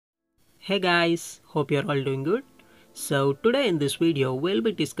Hey guys, hope you're all doing good. So today in this video we'll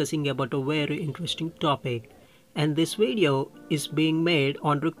be discussing about a very interesting topic, and this video is being made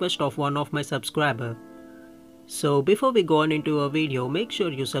on request of one of my subscriber. So before we go on into our video, make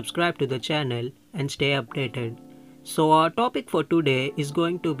sure you subscribe to the channel and stay updated. So our topic for today is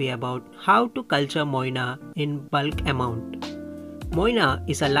going to be about how to culture Moina in bulk amount. Moina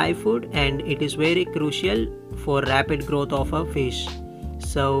is a live food and it is very crucial for rapid growth of a fish.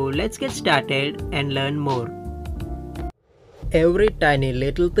 So let's get started and learn more. Every tiny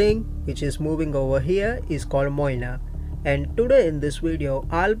little thing which is moving over here is called Moina, and today in this video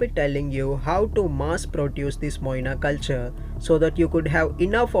I'll be telling you how to mass produce this Moina culture so that you could have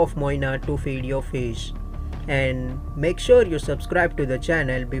enough of Moina to feed your fish. And make sure you subscribe to the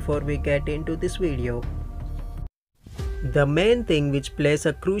channel before we get into this video. The main thing which plays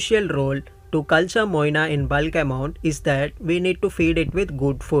a crucial role to culture Moina in bulk amount is that we need to feed it with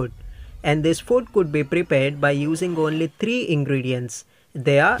good food. And this food could be prepared by using only 3 ingredients.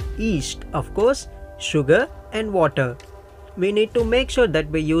 They are yeast, of course, sugar and water. We need to make sure that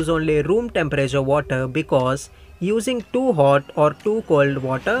we use only room temperature water because using too hot or too cold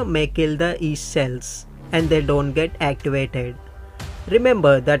water may kill the yeast cells and they don't get activated.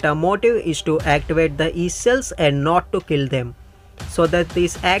 Remember that our motive is to activate the yeast cells and not to kill them, so that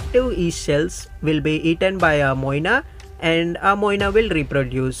these active yeast cells will be eaten by our Moina and our Moina will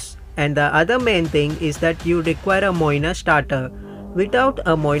reproduce. And the other main thing is that you require a Moina starter. Without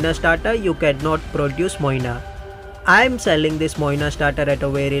a Moina starter you cannot produce Moina. I am selling this Moina starter at a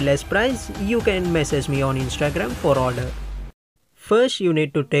very less price. You can message me on Instagram for order. First you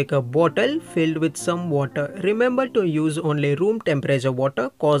need to take a bottle filled with some water. Remember to use only room temperature water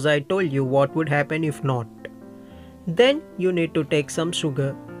cause I told you what would happen if not. Then you need to take some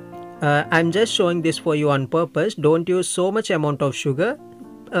sugar. I'm just showing this for you on purpose. Don't use so much amount of sugar.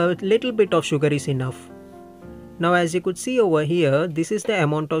 A little bit of sugar is enough. Now as you could see over here, this is the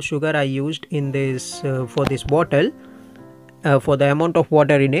amount of sugar I used in this for this bottle, for the amount of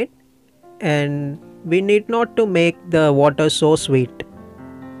water in it. And we need not to make the water so sweet.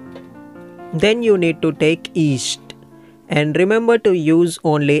 Then you need to take yeast. And remember to use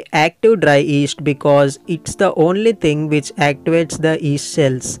only active dry yeast because it's the only thing which activates the yeast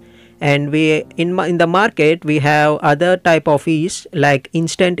cells. And we in the market we have other type of yeast like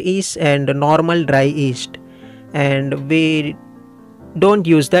instant yeast and normal dry yeast, and we don't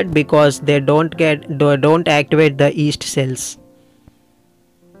use that because they don't activate the yeast cells.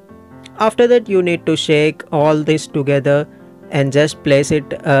 After that you need to shake all this together and just place it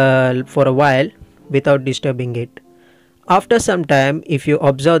for a while without disturbing it. After some time, if you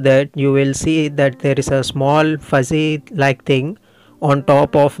observe that, you will see that there is a small fuzzy like thing on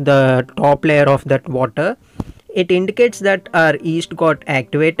top of the top layer of that water. It indicates that our yeast got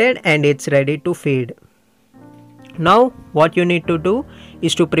activated and it's ready to feed. Now what you need to do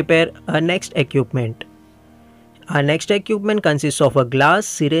is to prepare a next equipment. Our next equipment consists of a glass,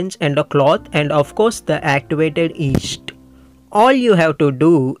 syringe and a cloth, and of course the activated yeast. All you have to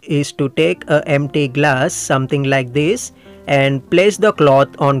do is to take an empty glass, something like this, and place the cloth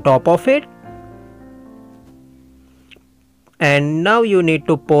on top of it. And now you need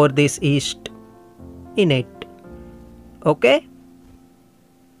to pour this yeast in it. Okay?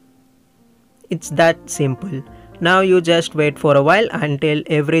 It's that simple. Now you just wait for a while until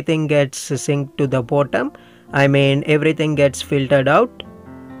everything gets sink to the bottom. I mean everything gets filtered out.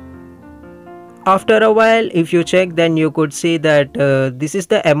 After a while, if you check, then you could see that this is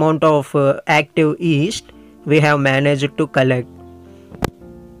the amount of active yeast we have managed to collect.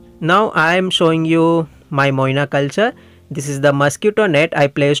 Now I am showing you my Moina culture. This is the mosquito net I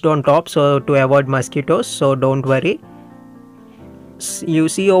placed on top so to avoid mosquitoes, so don't worry. You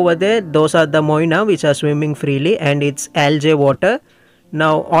see over there, those are the Moina which are swimming freely and it's algae water.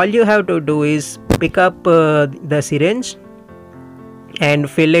 Now all you have to do is pick up the syringe and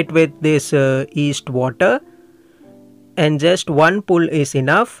fill it with this yeast water, and just one pull is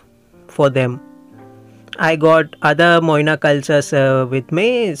enough for them. I got other Moina cultures with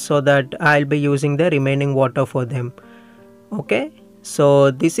me, so that I'll be using the remaining water for them. Okay, so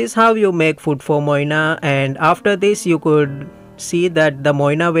this is how you make food for Moina, and after this you could see that the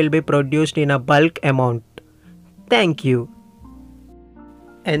Moina will be produced in a bulk amount. Thank you.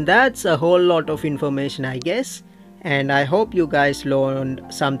 And that's a whole lot of information, I guess. And I hope you guys learned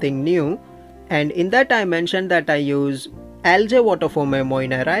something new. And in that I mentioned that I use algae water for my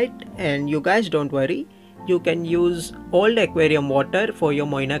Moina, right? And you guys don't worry, you can use old aquarium water for your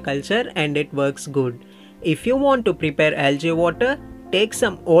Moina culture and it works good. If you want to prepare algae water, take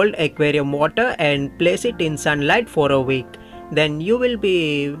some old aquarium water and place it in sunlight for a week. Then you will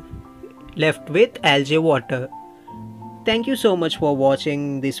be left with algae water. Thank you so much for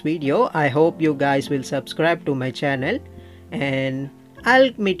watching this video. I hope you guys will subscribe to my channel, and I'll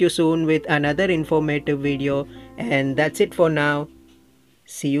meet you soon with another informative video, and that's it for now.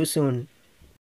 See you soon.